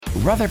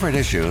Rutherford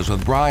Issues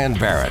with Brian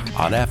Barrett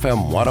on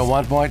FM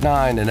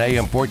 101.9 and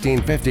AM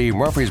 1450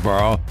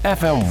 Murfreesboro,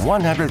 FM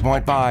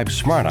 100.5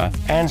 Smyrna,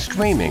 and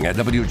streaming at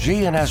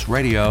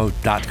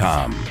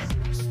WGNSradio.com.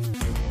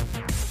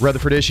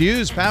 Rutherford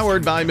Issues,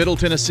 powered by Middle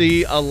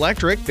Tennessee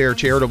Electric. Their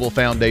charitable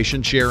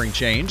foundation, Sharing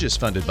Change, is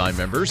funded by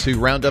members who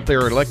round up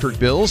their electric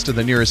bills to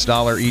the nearest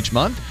dollar each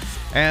month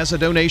as a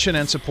donation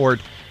and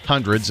support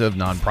hundreds of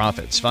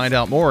nonprofits. Find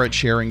out more at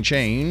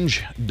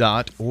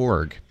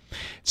sharingchange.org.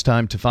 It's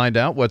time to find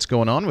out what's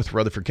going on with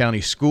Rutherford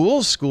County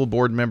Schools. School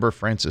board member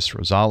Frances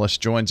Rosales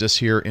joins us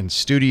here in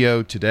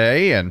studio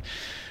today. And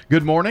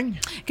good morning.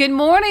 Good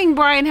morning,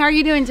 Brian. How are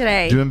you doing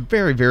today? Doing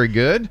very, very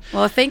good.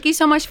 Well, thank you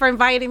so much for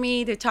inviting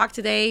me to talk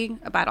today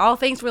about all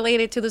things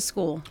related to the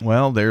school.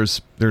 Well,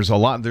 there's a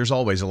lot. There's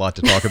always a lot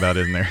to talk about,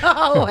 isn't there?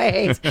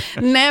 Always.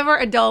 Never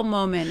a dull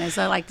moment, as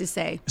I like to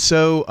say.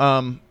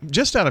 So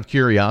just out of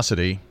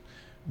curiosity,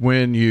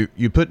 when you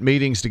put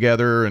meetings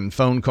together and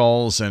phone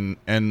calls and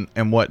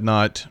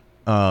whatnot,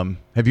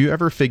 have you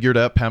ever figured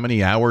up how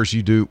many hours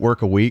you do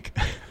work a week?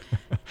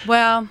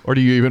 Well, or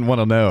do you even want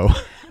to know?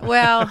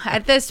 Well,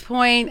 at this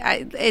point,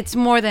 it's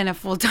more than a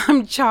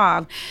full-time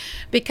job,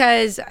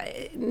 because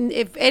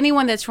if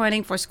anyone that's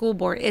running for school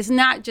board is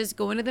not just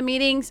going to the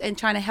meetings and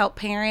trying to help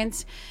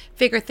parents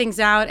figure things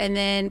out and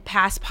then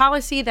pass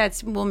policy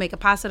that will make a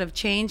positive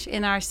change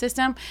in our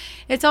system,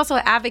 it's also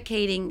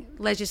advocating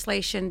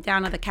legislation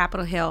down on the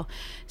Capitol Hill.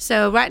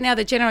 So right now,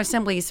 the General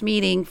Assembly is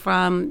meeting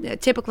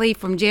typically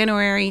from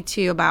January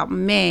to about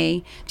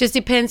May. Just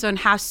depends on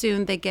how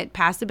soon they get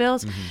past the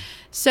bills. Mm-hmm.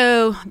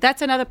 So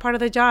that's another part of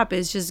the job,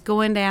 is just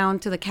going down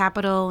to the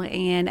Capitol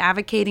and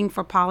advocating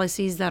for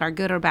policies that are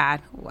good or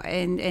bad.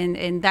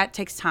 And that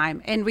takes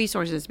time and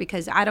resources,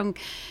 because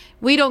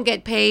we don't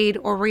get paid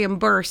or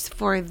reimbursed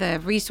for the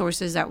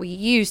resources that we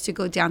use to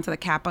go down to the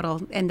Capitol,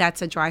 and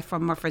that's a drive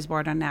from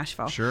Murfreesboro to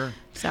Nashville. Sure.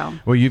 So.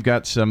 Well, you've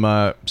got some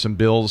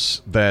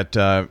bills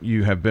that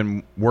you have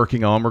been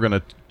working on. We're going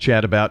to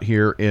chat about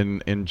here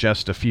in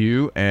just a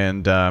few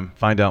and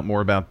find out more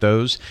about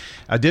those.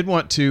 I did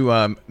want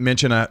to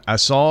mention I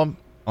saw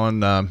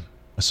on a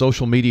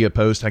social media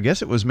post, I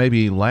guess it was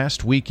maybe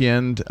last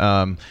weekend,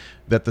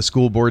 that the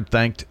school board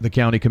thanked the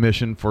county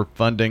commission for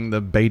funding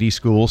the Batey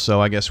school.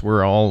 So I guess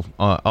we're all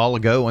a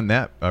go in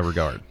that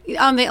regard.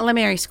 On the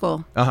elementary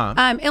school. Uh-huh.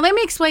 And let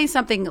me explain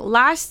something.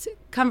 Last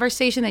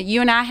conversation that you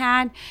and I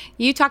had,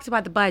 you talked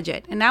about the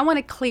budget, and I want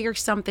to clear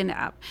something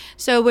up.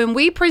 So when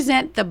we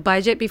present the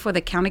budget before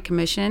the county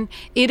commission,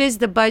 it is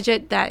the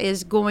budget that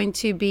is going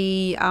to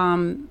be,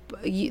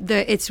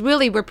 it's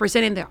really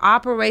representing the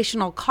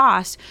operational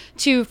cost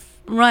to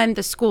run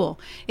the school.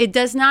 It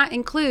does not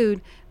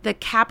include the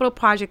capital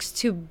projects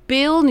to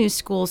build new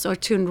schools or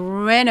to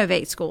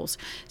renovate schools.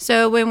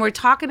 So when we're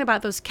talking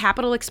about those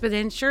capital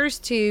expenditures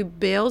to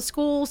build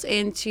schools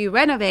and to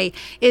renovate,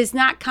 is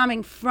not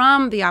coming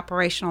from the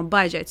operational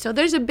budget. So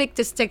there's a big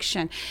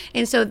distinction.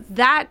 And so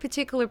that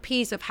particular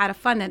piece of how to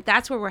fund it,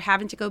 that's where we're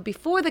having to go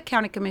before the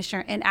county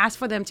commissioner and ask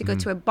for them to go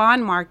to a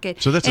bond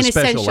market. So that's a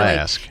special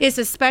ask. It's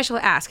a special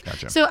ask.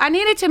 Gotcha. So I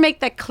needed to make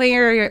that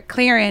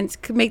clearance,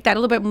 make that a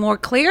little bit more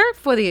clear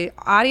for the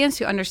audience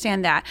to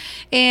understand that.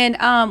 And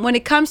when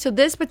it comes to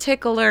this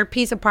particular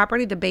piece of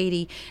property, the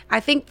Batey, I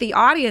think the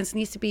audience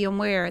needs to be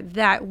aware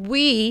that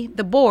we,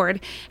 the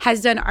board,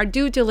 has done our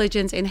due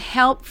diligence and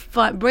help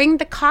bring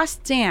the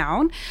cost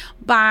down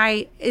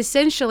by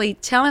essentially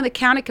telling the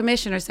county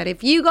commissioners that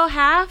if you go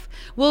half,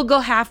 we'll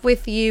go half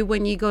with you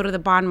when you go to the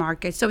bond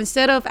market. So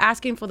instead of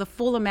asking for the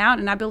full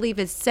amount, and I believe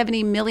it's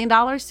 $70 million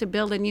to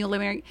build a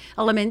new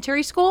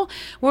elementary school,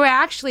 we're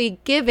actually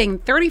giving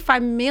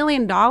 $35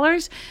 million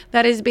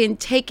that has been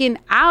taken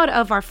out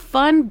of our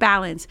fund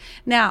balance.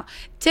 Now,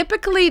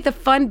 typically, the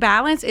fund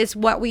balance is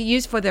what we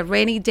use for the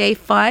rainy day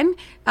fund,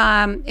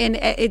 and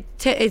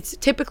it's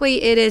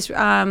typically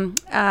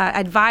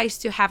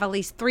advised to have at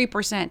least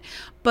 3%.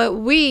 But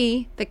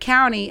we, the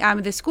county,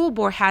 the school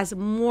board, has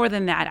more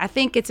than that. I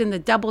think it's in the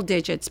double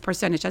digits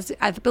percentage.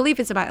 I believe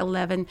it's about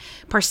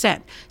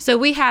 11%. So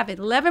we have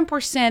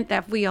 11%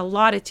 that we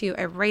allotted to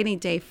a rainy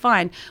day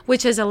fund,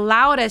 which has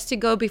allowed us to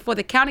go before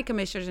the county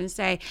commissioners and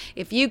say,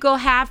 if you go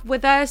half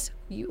with us,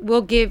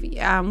 we'll give you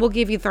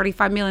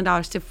 $35 million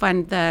to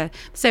fund the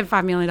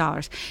 $75 million.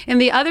 And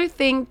the other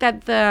thing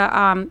that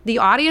the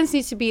audience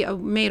needs to be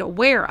made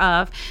aware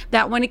of,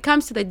 that when it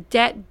comes to the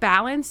debt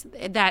balance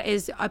that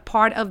is a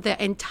part of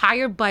the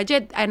entire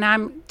budget, and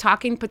I'm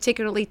talking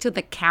particularly to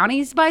the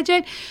county's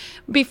budget,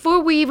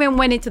 before we even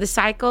went into the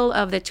cycle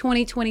of the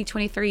 2020,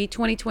 23,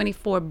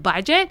 2024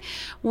 budget,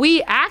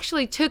 we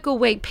actually took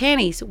away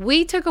pennies.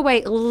 We took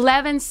away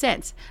 11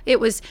 cents. It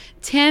was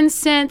 10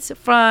 cents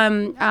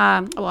from,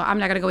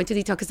 I'm not going to go into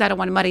detail because I don't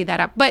want to muddy that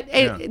up, but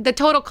the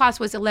total cost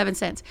was 11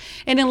 cents.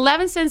 And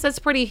 11 cents, that's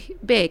pretty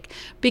big,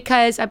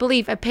 because I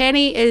believe a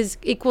penny is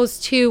equals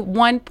to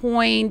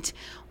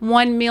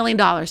 $1.1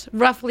 million,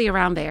 roughly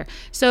around there.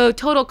 So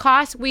total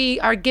cost, we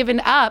are giving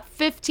up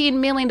 $15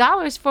 million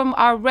from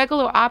our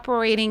regular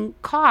operating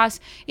costs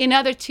in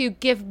order to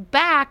give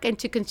back and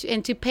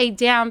to pay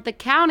down the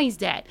county's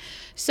debt.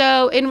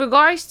 So in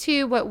regards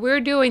to what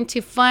we're doing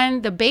to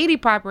fund the Batey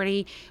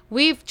property,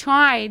 we've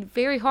tried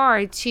very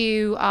hard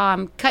to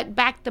cut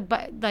back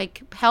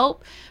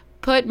help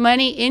put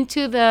money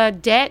into the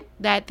debt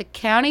that the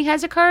county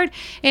has incurred,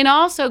 and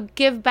also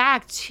give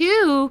back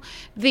to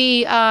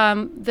the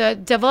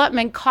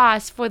development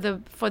costs for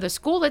the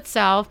school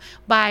itself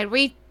by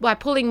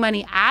pulling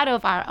money out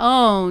of our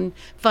own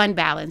fund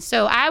balance.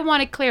 So I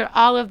want to clear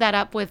all of that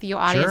up with your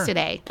audience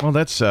today. Well,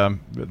 that's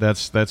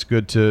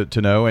good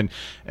to know,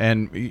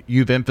 and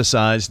you've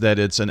emphasized that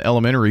it's an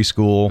elementary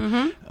school,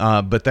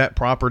 but that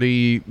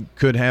property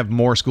could have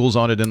more schools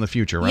on it in the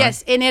future, right?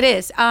 Yes, and it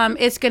is.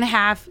 It's going to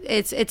have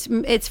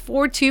it's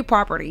for two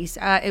properties.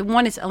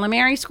 One is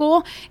elementary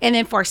school, and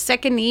then for our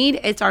second need,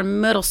 it's our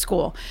middle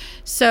school.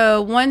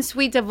 So once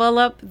we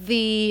develop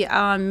the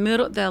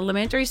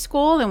elementary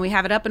school and we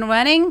have it up and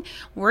running,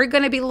 we're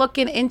going to be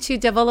looking into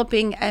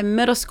developing a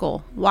middle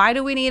school. Why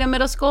do we need a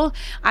middle school?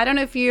 I don't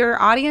know if your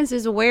audience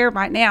is aware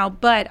right now,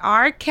 but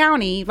our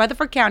county,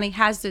 Rutherford County,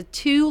 has the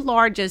two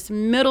largest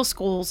middle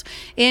schools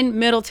in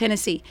Middle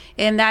Tennessee,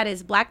 and that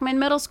is Blackman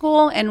Middle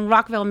School and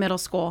Rockville Middle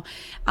School.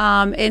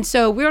 And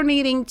so we're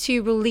needing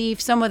to relieve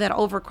some of that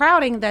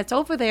overcrowding that's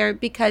over there,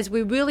 because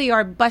we really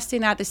are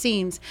busting out the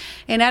seams.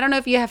 And I don't know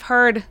if you have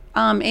heard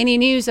any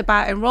news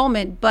about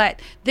enrollment, but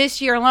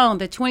this year alone,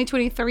 the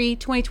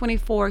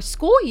 2023-2024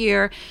 school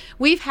year,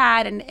 we've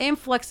had an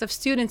influx of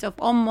students of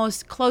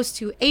almost close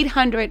to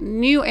 800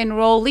 new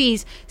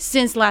enrollees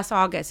since last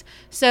August.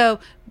 So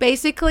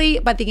basically,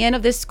 by the end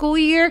of this school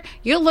year,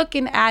 you're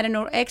looking at an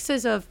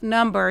excess of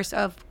numbers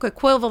of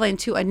equivalent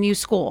to a new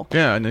school.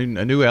 Yeah, a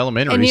new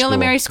elementary school. A new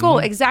elementary school,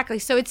 exactly.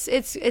 So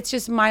it's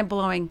just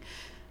mind-blowing.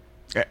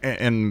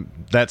 And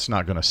that's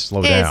not going to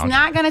slow down. It's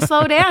not going to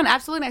slow down.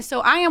 Absolutely not.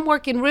 So I am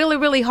working really,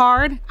 really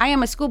hard. I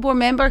am a school board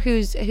member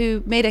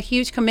who made a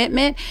huge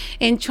commitment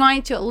in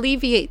trying to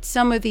alleviate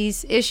some of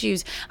these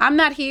issues. I'm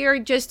not here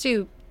just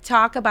to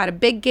talk about a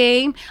big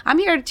game. I'm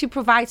here to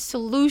provide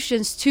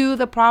solutions to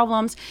the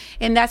problems,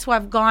 and that's why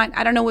I've gone.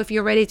 I don't know if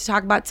you're ready to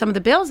talk about some of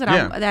the bills that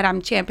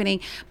I'm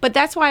championing, but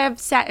that's why I've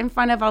sat in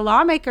front of our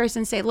lawmakers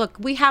and say, look,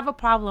 we have a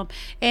problem,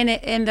 and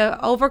the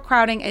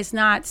overcrowding is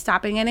not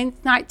stopping, and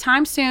it's not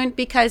time soon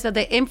because of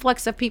the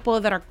influx of people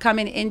that are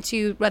coming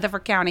into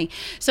Rutherford County.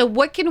 So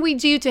what can we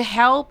do to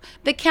help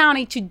the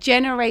county to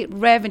generate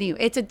revenue?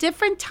 It's a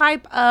different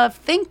type of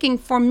thinking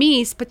for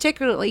me,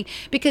 particularly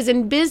because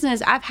in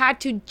business I've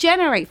had to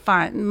generate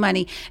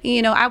money.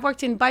 I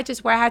worked in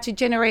budgets where I had to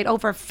generate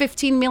over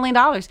 $15 million.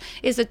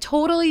 It's a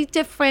totally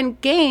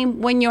different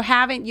game when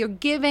you're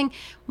giving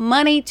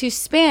money to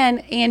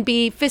spend and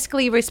be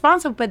fiscally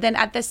responsible, but then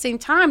at the same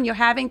time you're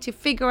having to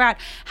figure out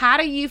how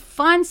do you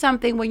fund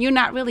something when you're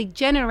not really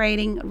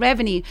generating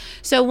revenue.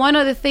 So one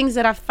of the things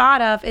that I've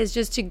thought of is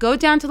just to go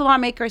down to the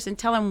lawmakers and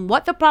tell them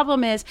what the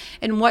problem is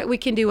and what we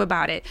can do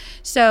about it.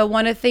 So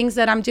one of the things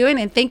that I'm doing,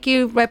 and thank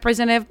you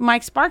Representative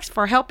Mike Sparks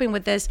for helping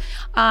with this,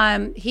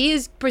 he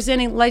is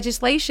presenting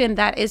legislation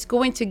that is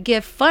going to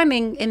give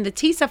funding in the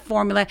TISA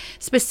formula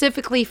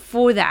specifically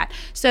for that.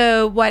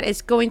 So what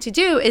it's going to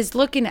do is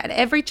looking at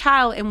every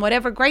child in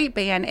whatever grade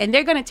band, and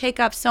they're going to take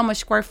up so much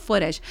square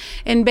footage,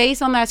 and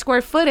based on that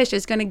square footage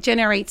is going to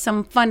generate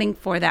some funding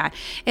for that.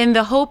 And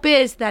the hope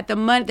is that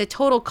the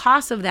total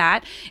cost of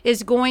that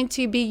is going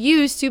to be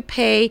used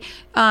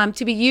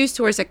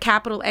towards a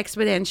capital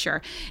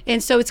expenditure.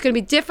 And so it's going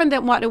to be different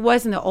than what it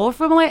was in the old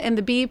formula and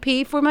the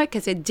BEP formula,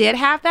 because it did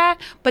have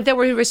that, but there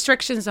were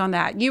restrictions on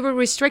that. You were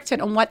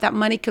restricted on what that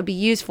money could be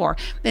used for.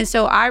 And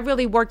so I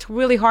really worked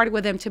really hard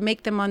with them to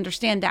make them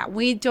understand that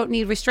we don't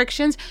need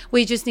restrictions.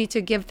 We just need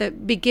to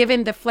be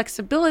given the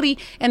flexibility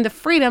and the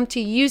freedom to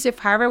use it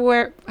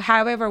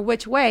however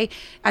which way,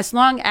 as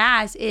long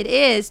as it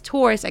is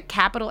towards a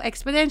capital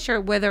expenditure,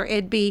 whether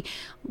it be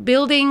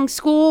building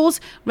schools,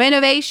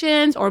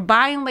 renovations, or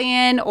buying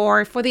land,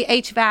 or for the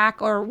HVAC,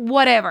 or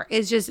whatever.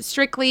 It's just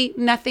strictly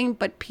nothing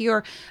but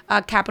pure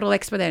capital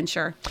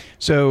expenditure.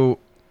 So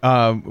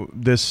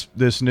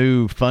this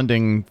new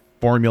funding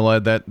formula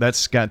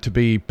that's got to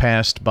be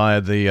passed by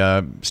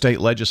the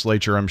state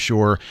legislature, I'm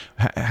sure.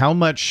 How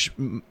much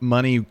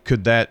money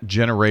could that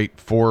generate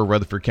for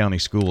Rutherford County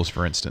schools,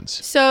 for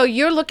instance? So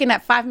you're looking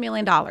at $5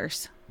 million.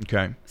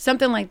 Okay.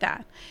 Something like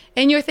that.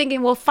 And you're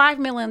thinking, well, $5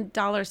 million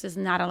is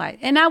not a lot.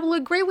 And I will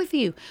agree with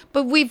you,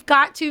 but we've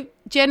got to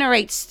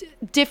generate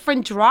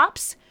different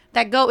drops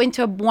that go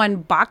into one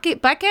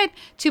bucket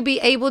to be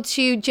able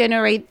to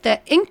generate the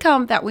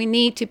income that we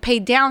need to pay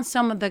down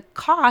some of the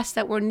costs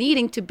that we're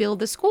needing to build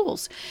the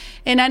schools.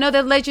 And I know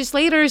the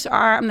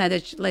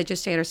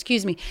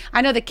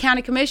I know the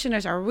county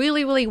commissioners are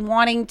really, really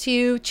wanting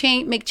to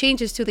make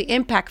changes to the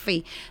impact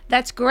fee.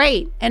 That's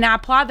great, and I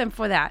applaud them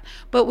for that.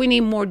 But we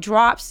need more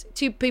drops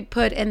to be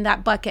put in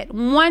that bucket.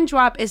 One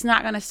drop is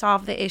not going to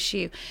solve the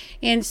issue.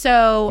 And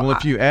so, well,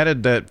 if you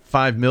added that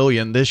 $5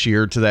 million this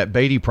year to that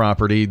Batey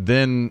property,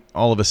 then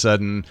all of a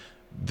sudden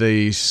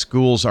the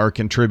schools are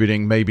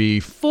contributing maybe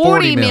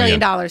 $40 million.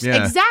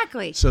 Yeah.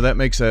 Exactly. So that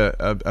makes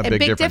a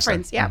big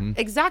difference. Yeah,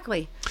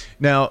 exactly.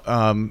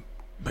 Now,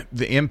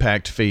 the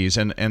impact fees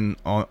and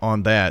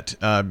on that,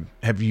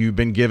 have you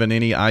been given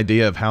any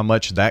idea of how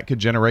much that could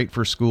generate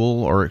for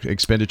school or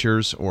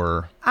expenditures?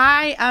 Or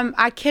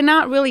I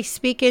cannot really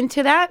speak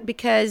into that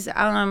because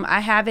I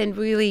haven't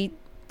really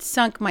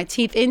sunk my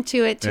teeth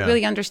into it to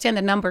really understand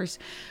the numbers.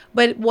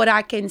 But what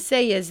I can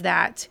say is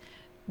that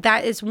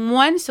is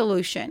one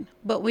solution,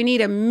 but we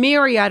need a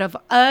myriad of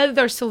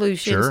other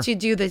solutions to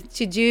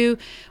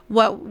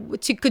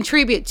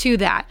contribute to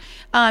that.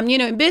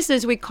 In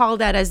business, we call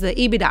that as the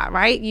EBITDA,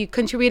 right? You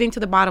contributing to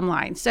the bottom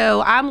line.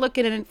 So I'm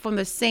looking at it from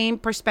the same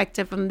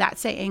perspective, from that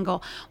same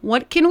angle.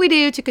 What can we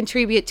do to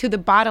contribute to the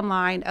bottom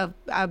line of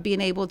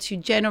being able to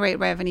generate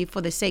revenue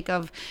for the sake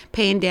of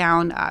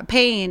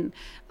building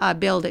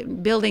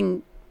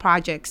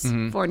projects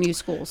for new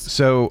schools?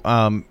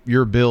 So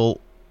your bill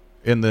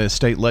in the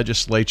state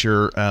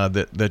legislature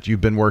that you've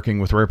been working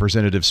with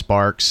Representative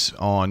Sparks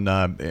on,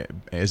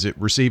 is it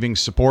receiving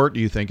support? Do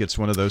you think it's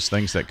one of those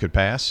things that could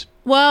pass?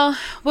 Well,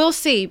 we'll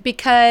see,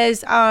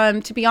 because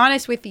to be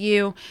honest with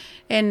you,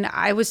 and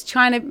I was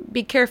trying to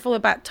be careful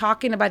about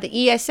talking about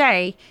the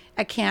ESA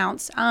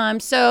accounts.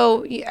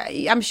 So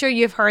I'm sure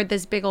you've heard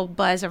this big old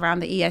buzz around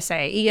the ESA.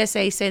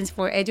 ESA stands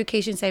for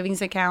Education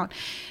Savings Account.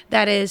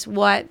 That is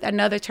what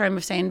another term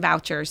of saying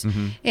vouchers.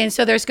 And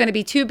so there's going to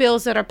be two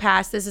bills that are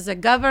passed. This is a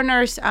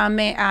governor's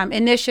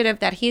initiative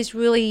that he's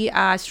really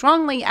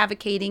strongly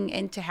advocating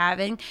into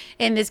having,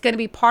 and it's going to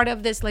be part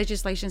of this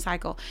legislation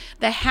cycle.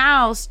 The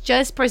House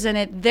just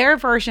presented their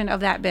version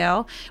of that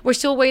bill. We're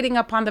still waiting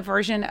upon the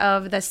version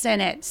of the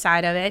Senate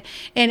side of it.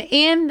 And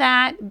in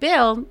that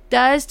bill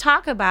does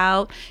talk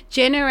about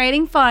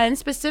generating funds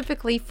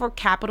specifically for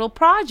capital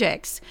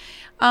projects.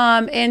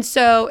 And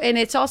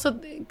it's also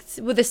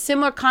with a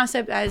similar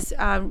concept as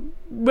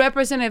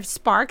Representative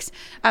Sparks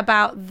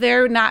about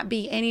there not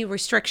be any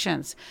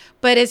restrictions,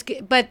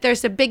 but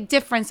there's a big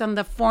difference on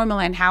the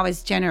formula and how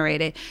it's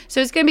generated.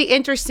 So it's going to be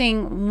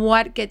interesting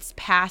what gets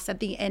passed at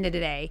the end of the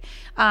day.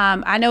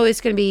 I know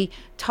it's going to be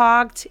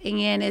talked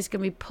and it's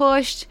going to be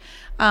pushed.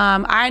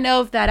 I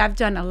know that I've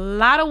done a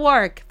lot of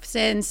work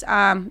since,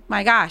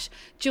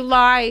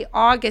 July,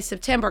 August,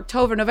 September,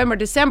 October, November,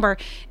 December,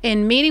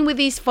 in meeting with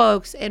these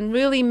folks and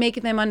really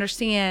making them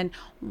understand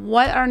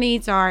what our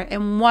needs are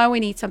and why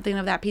we need something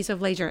of that piece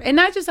of leisure. And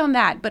not just on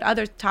that, but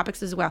other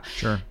topics as well.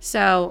 Sure.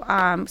 So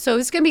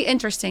it's going to be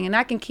interesting, and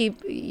I can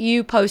keep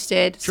you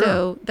posted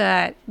so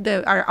that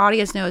our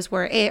audience knows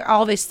where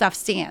all this stuff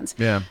stands.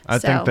 Yeah, I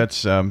think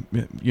that's,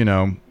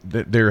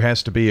 there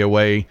has to be a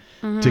way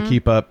to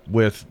keep up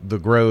with the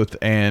growth,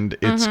 and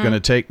it's going to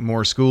take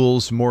more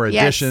schools, more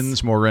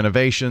additions, more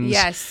renovations.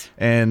 Yes.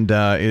 And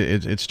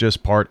it's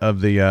just part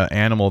of the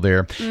animal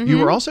there. You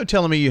were also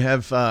telling me you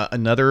have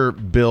another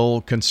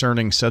bill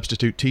concerning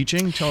substitute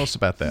teaching. Tell us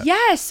about that.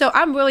 Yes. So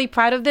I'm really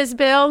proud of this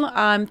bill.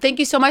 Thank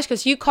you so much,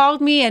 because you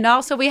called me, and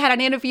also we had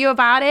an interview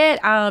about it.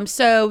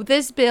 So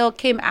this bill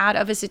came out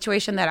of a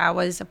situation that I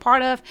was a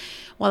part of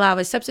while I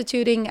was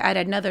substituting at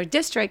another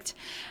district.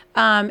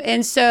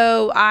 And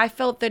so I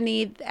felt the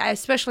need,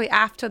 especially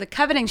after the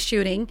Covenant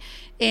shooting,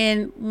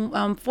 and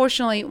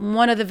unfortunately,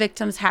 one of the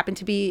victims happened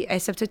to be a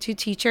substitute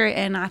teacher.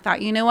 And I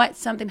thought, you know what?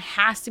 Something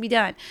has to be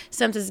done.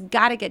 Something's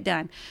got to get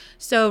done.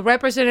 So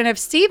Representative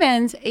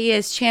Stevens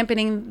is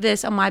championing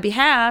this on my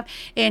behalf,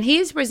 and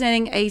he's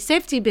presenting a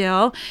safety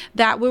bill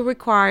that will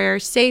require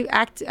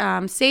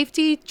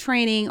safety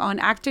training on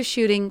active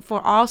shooting for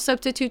all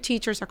substitute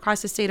teachers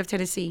across the state of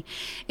Tennessee.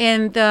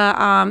 And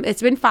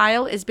it's been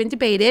filed, it's been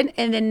debated,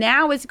 and then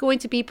now it's going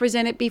to be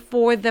presented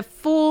before the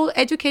full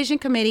Education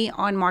Committee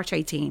on March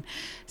 18.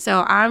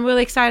 So I'm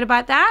really excited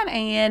about that,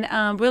 and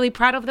I'm really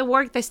proud of the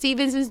work that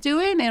Stevens is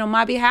doing and on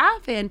my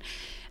behalf. And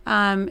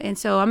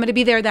so I'm going to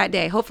be there that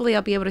day. Hopefully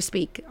I'll be able to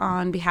speak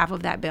on behalf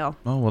of that bill.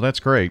 Oh, well, that's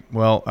great.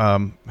 Well,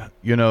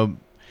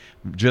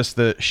 just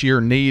the sheer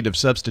need of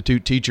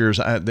substitute teachers,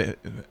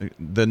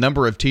 the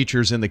number of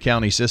teachers in the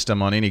county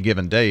system on any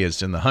given day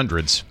is in the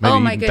hundreds,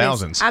 maybe even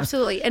thousands.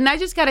 Absolutely. And I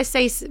just got to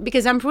say,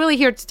 because I'm really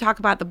here to talk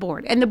about the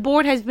board, and the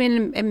board has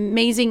been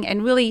amazing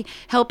and really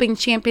helping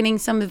championing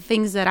some of the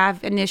things that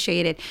I've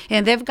initiated.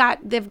 And they've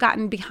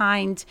gotten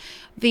behind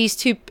these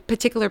two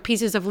particular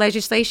pieces of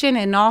legislation,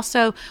 and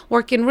also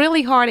working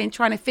really hard in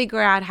trying to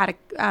figure out how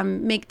to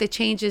make the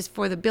changes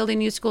for the building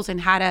new schools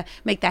and how to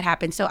make that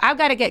happen. So I've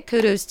got to get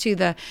kudos to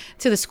the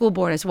school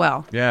board as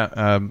well.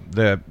 Yeah,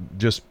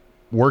 just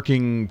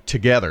working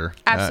together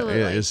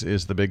Absolutely.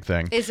 is the big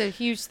thing. It's a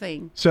huge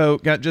thing. So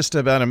got just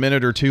about a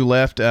minute or two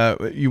left.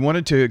 You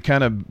wanted to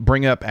kind of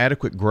bring up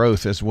adequate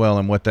growth as well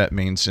and what that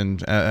means.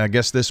 And I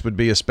guess this would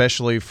be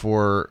especially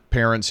for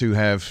parents who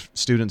have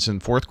students in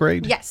fourth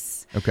grade? Yes.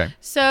 Okay.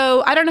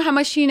 So I don't know how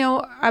much you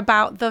know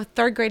about the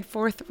third grade,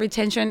 fourth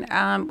retention.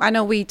 I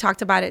know we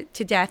talked about it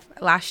to death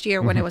last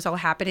year when it was all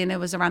happening. It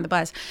was around the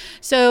buzz.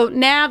 So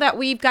now that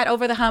we've got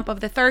over the hump of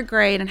the third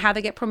grade and how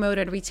they get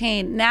promoted,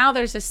 retained, now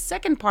there's a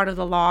second part of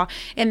the law,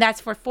 and that's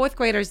for fourth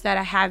graders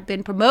that have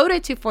been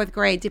promoted to fourth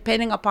grade,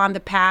 depending upon the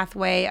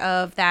pathway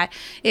of that.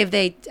 If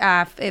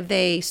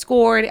they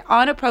scored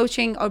on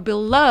approaching or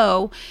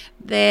below,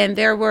 then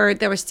there were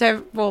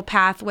several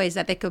pathways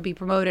that they could be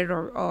promoted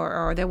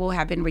or they will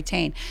have been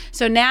retained.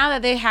 So now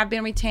that they have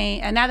been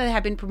retained and now that they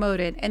have been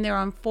promoted and they're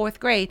on fourth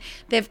grade,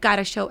 they've got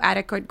to show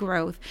adequate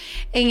growth.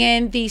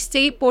 And the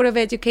State Board of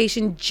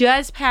Education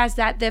just passed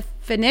that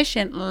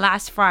definition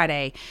last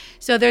Friday.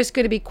 So there's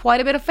going to be quite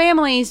a bit of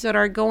families that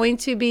are going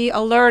to be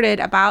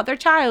alerted about their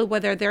child,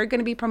 whether they're going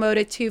to be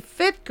promoted to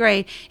fifth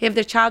grade if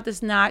their child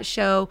does not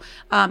show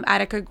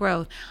adequate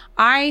growth.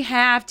 I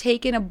have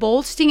taken a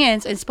bold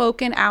stance and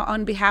spoken out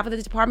on behalf of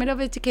the Department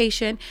of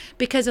Education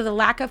because of the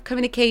lack of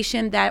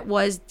communication that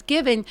was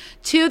given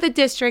to the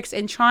districts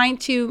in trying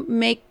to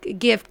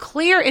give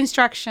clear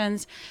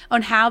instructions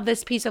on how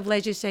this piece of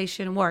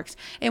legislation works.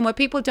 And what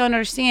people don't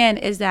understand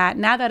is that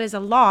now that is a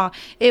law,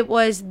 it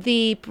was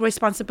the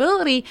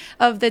responsibility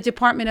of the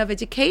Department of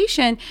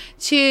Education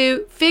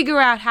to figure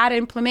out how to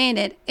implement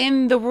it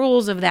in the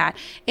rules of that.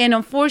 And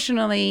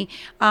unfortunately,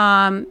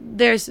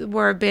 there's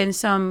been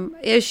some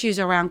issues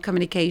around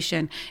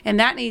communication, and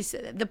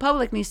the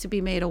public needs to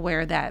be made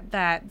aware that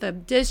the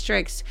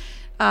districts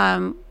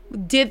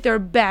did their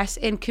best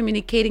in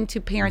communicating to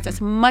parents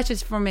as much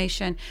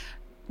information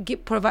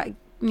provide.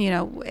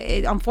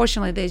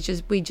 Unfortunately,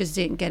 we just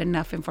didn't get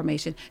enough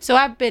information. So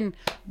I've been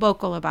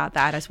vocal about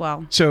that as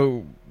well.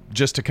 So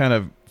just to kind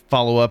of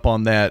follow up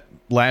on that,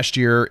 last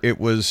year it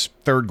was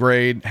third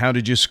grade. How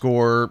did you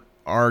score?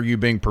 Are you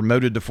being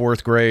promoted to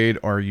fourth grade?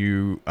 Are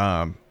you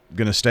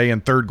going to stay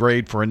in third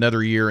grade for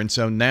another year? And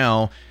so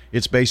now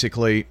it's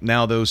basically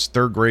now those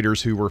third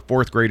graders who were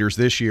fourth graders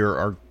this year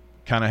are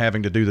kind of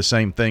having to do the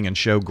same thing and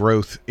show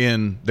growth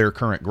in their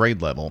current grade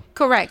level.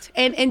 Correct.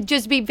 And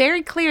just be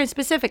very clear and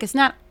specific. It's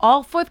not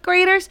all fourth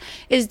graders.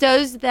 It's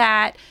those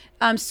that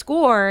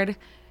scored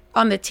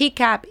on the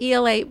TCAP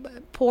ELA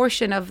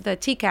portion of the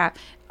TCAP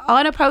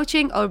on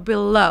approaching or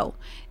below.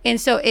 And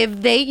so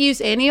if they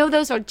use any of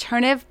those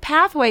alternative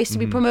pathways to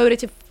be promoted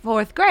to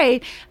fourth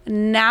grade,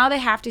 now they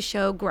have to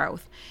show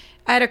growth.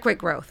 Adequate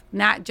growth,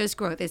 not just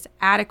growth. It's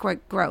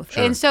adequate growth.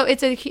 Sure. And so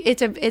it's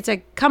a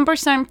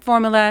cumbersome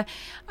formula,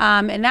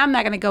 and I'm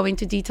not going to go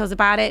into details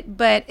about it,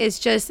 but it's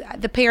just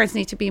the parents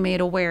need to be made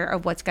aware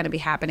of what's going to be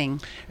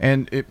happening.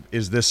 And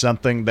is this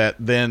something that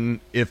then,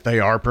 if they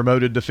are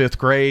promoted to fifth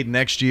grade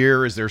next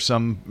year, is there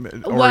some,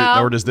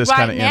 or does this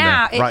kind of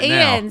end there? It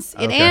ends.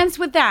 It ends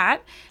with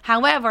that.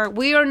 However,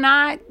 we don't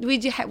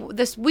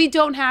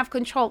have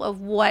control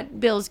of what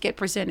bills get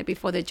presented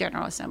before the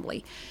General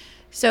Assembly.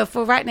 So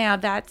for right now,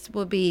 that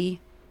will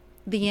be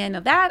the end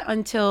of that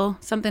until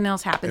something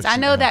else happens. I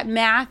know that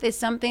math is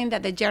something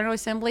that the General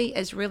Assembly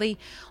is really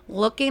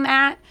looking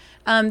at.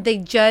 They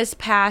just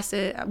passed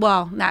it.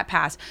 Well, not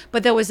passed,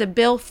 but there was a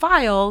bill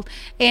filed,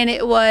 and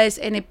it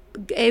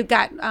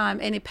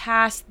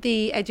passed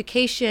the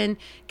Education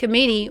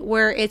Committee,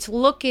 where it's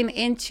looking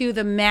into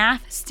the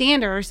math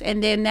standards,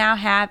 and they now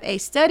have a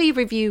study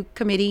review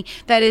committee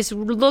that is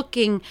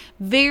looking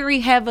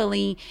very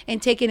heavily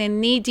and taking a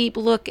knee-deep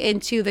look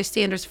into the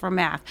standards for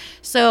math.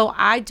 So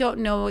I don't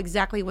know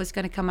exactly what's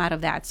going to come out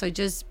of that. So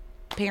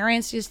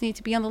parents just need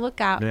to be on the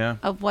lookout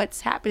of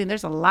what's happening.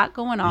 There's a lot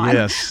going on.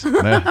 Yes.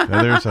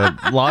 There's a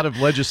lot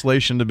of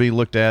legislation to be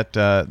looked at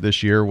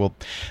this year. Well,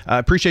 I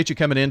appreciate you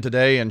coming in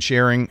today and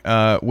sharing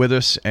with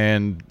us,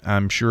 and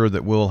I'm sure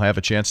that we'll have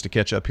a chance to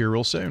catch up here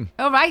real soon.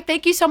 All right.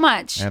 Thank you so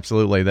much.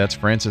 Absolutely. That's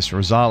Frances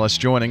Rosales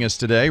joining us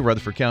today,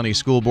 Rutherford County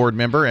School Board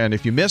member. And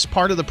if you missed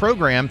part of the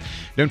program,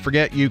 don't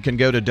forget you can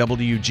go to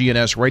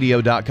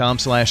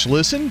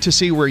WGNSradio.com/listen to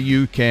see where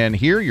you can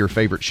hear your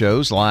favorite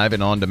shows live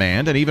and on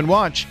demand, and even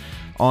watch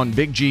on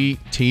Big G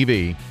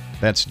TV.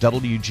 That's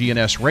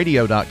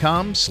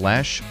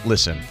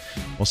WGNSradio.com/listen.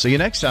 We'll see you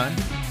next time.